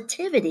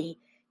positivity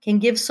can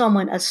give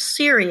someone a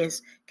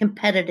serious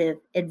competitive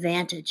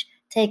advantage.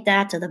 Take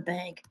that to the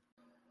bank.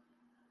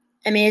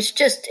 I mean, it's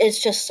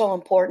just so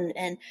important.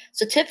 And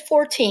so tip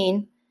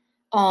 14,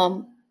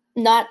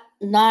 not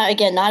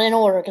in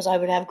order, because I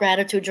would have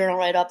gratitude journal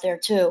right up there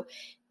too.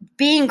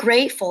 Being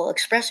grateful,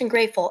 expressing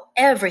grateful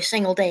every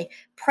single day,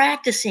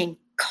 practicing,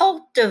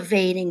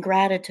 cultivating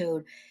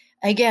gratitude.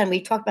 Again, we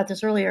talked about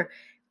this earlier.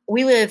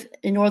 We live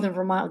in northern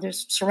Vermont. They're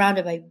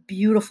surrounded by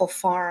beautiful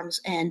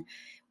farms. And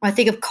when I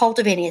think of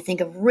cultivating, I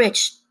think of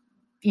rich,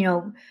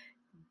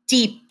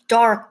 deep,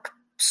 dark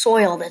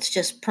soil that's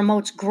just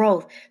promotes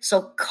growth.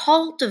 So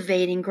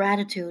cultivating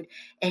gratitude.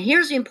 And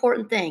here's the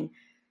important thing.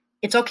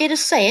 It's okay to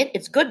say it.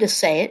 It's good to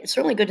say it. It's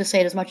certainly good to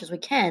say it as much as we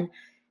can.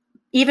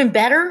 Even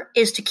better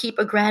is to keep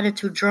a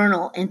gratitude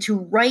journal and to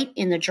write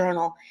in the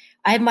journal.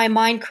 I have my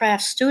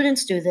Minecraft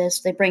students do this.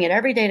 They bring it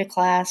every day to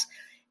class.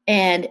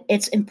 And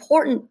it's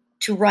important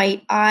to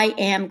write, I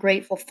am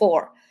grateful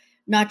for,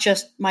 not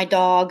just my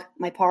dog,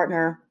 my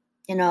partner,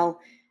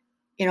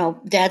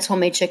 dad's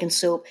homemade chicken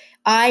soup.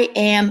 I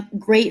am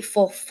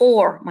grateful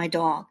for my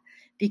dog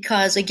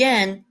because,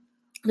 again,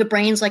 the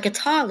brain's like a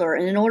toddler.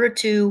 And in order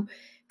to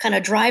kind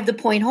of drive the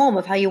point home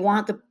of how you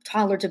want the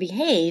toddler to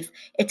behave,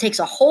 it takes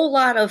a whole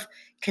lot of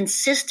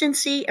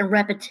consistency and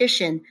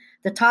repetition.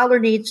 The toddler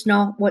needs to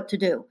know what to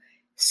do.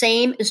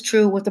 Same is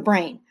true with the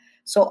brain.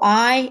 So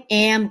I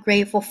am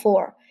grateful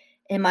for.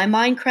 And my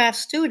Minecraft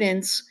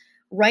students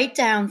write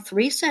down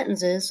 3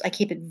 sentences. I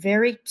keep it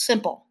very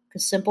simple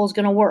because simple is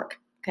going to work.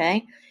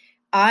 Okay.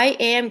 I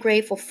am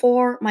grateful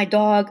for my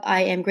dog.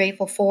 I am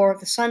grateful for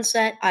the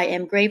sunset. I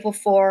am grateful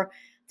for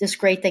this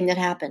great thing that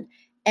happened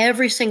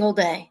every single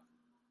day.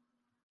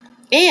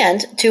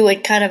 And to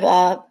kind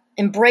of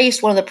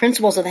embrace one of the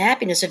principles of the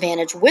happiness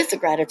advantage with the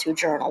gratitude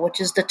journal, which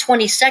is the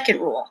 20-second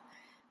rule.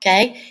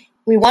 Okay.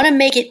 we want to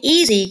make it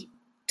easy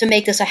to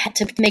make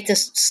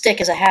this stick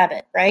as a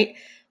habit, right?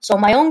 So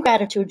my own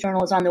gratitude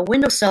journal is on the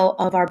windowsill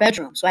of our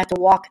bedroom. So I have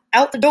to walk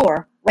out the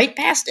door, right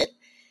past it.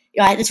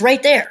 It's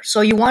right there.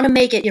 So you want to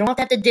make it, you don't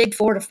have to dig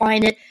for it to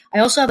find it. I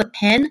also have a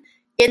pen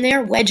in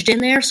there, wedged in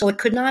there, so it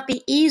could not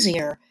be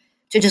easier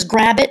to just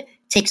grab it.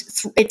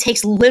 It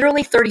takes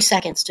literally 30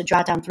 seconds to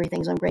jot down 3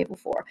 things I'm grateful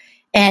for.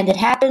 And it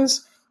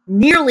happens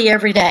nearly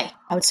every day.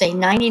 I would say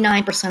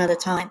 99% of the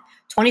time.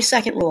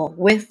 20-second rule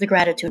with the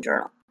gratitude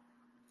journal.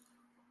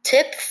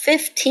 Tip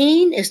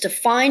 15 is to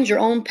find your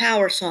own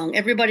power song.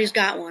 Everybody's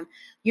got one.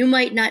 You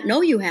might not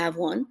know you have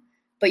one,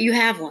 but you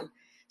have one.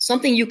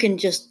 Something you can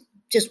just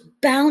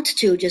bounce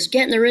to, just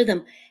get in the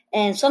rhythm.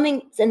 And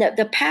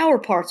the power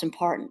part's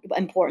important,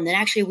 that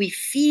actually we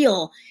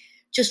feel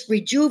just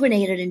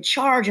rejuvenated and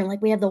charged and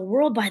like we have the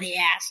world by the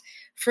ass.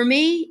 For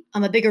me,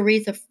 I'm a big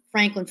Aretha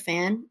Franklin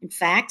fan. In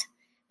fact,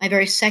 my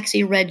very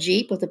sexy red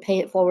Jeep with the pay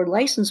it forward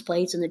license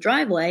plates in the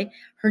driveway,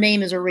 her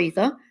name is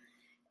Aretha.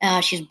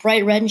 She's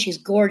bright red and she's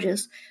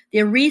gorgeous. My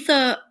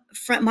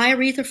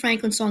Aretha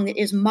Franklin song that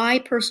is my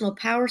personal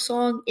power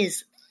song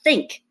is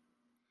Think.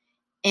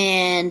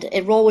 And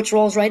which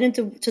rolls right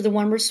into the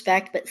one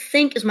Respect, but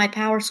Think is my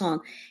power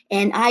song.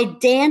 And I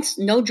dance,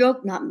 no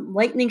joke, not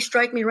lightning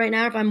strike me right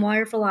now if I'm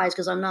wired for lies,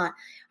 because I'm not.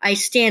 I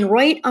stand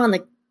right on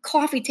the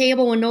coffee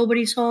table when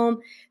nobody's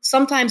home,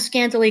 sometimes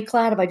scantily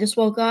clad if I just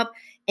woke up,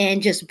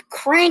 and just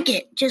crank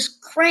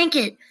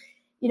it.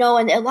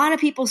 And a lot of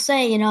people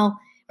say, or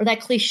that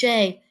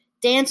cliche,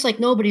 dance like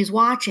nobody's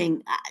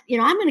watching.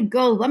 I'm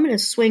going to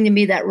swing and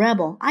be that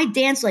rebel. I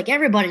dance like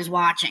everybody's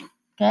watching.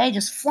 Okay,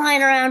 just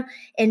flying around,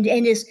 and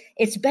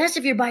it's best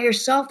if you're by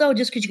yourself, though,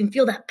 just because you can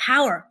feel that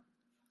power,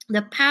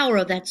 the power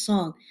of that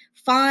song.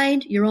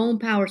 Find your own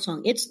power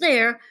song. It's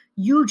there.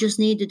 You just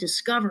need to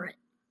discover it.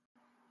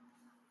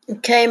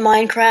 Okay,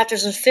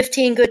 Minecrafters, there's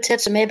 15 good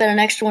tips. There may have been an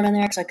extra one in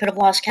there because I could have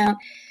lost count.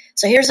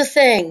 So here's the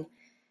thing.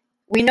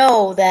 We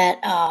know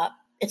that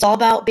it's all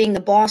about being the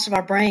boss of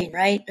our brain,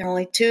 right? There are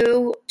only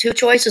two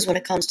choices when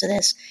it comes to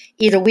this.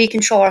 Either we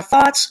control our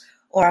thoughts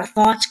or our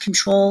thoughts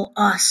control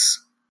us.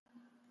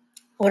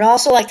 I would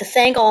also like to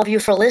thank all of you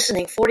for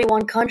listening.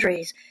 41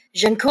 countries,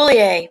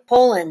 Dziękuję,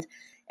 Poland.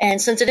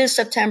 And since it is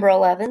September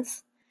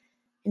 11th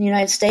in the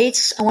United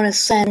States, I want to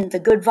send the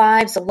good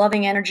vibes, the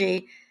loving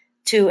energy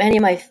to any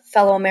of my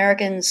fellow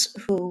Americans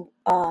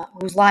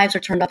whose lives are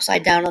turned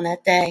upside down on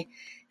that day.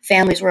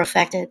 Families were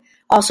affected.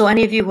 Also,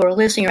 any of you who are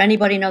listening or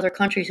anybody in other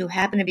countries who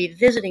happen to be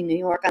visiting New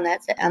York on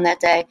that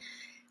day,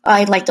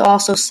 I'd like to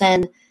also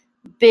send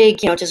big,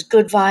 just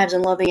good vibes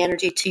and loving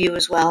energy to you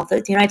as well.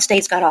 The United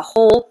States got a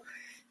whole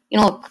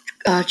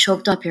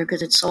choked up here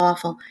because it's so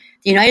awful.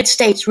 The United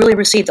States really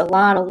received a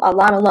lot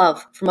of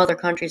love from other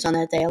countries on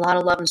that day, a lot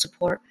of love and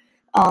support.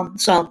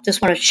 So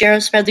just want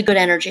to spread the good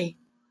energy.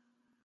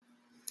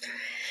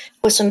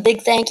 With some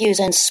big thank yous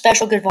and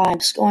special good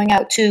vibes going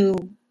out to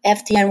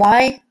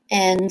FDNY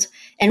and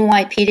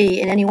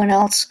NYPD and anyone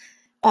else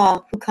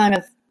who kind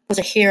of was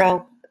a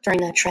hero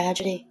during that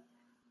tragedy.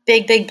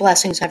 Big, big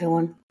blessings,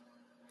 everyone.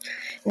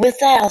 With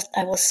that,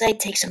 I will say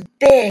take some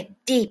big,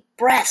 deep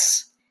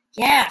breaths.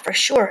 Yeah, for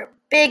sure.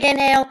 Big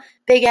inhale,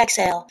 big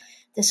exhale.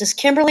 This is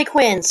Kimberly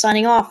Quinn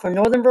signing off from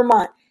Northern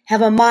Vermont.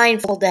 Have a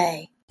mindful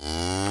day.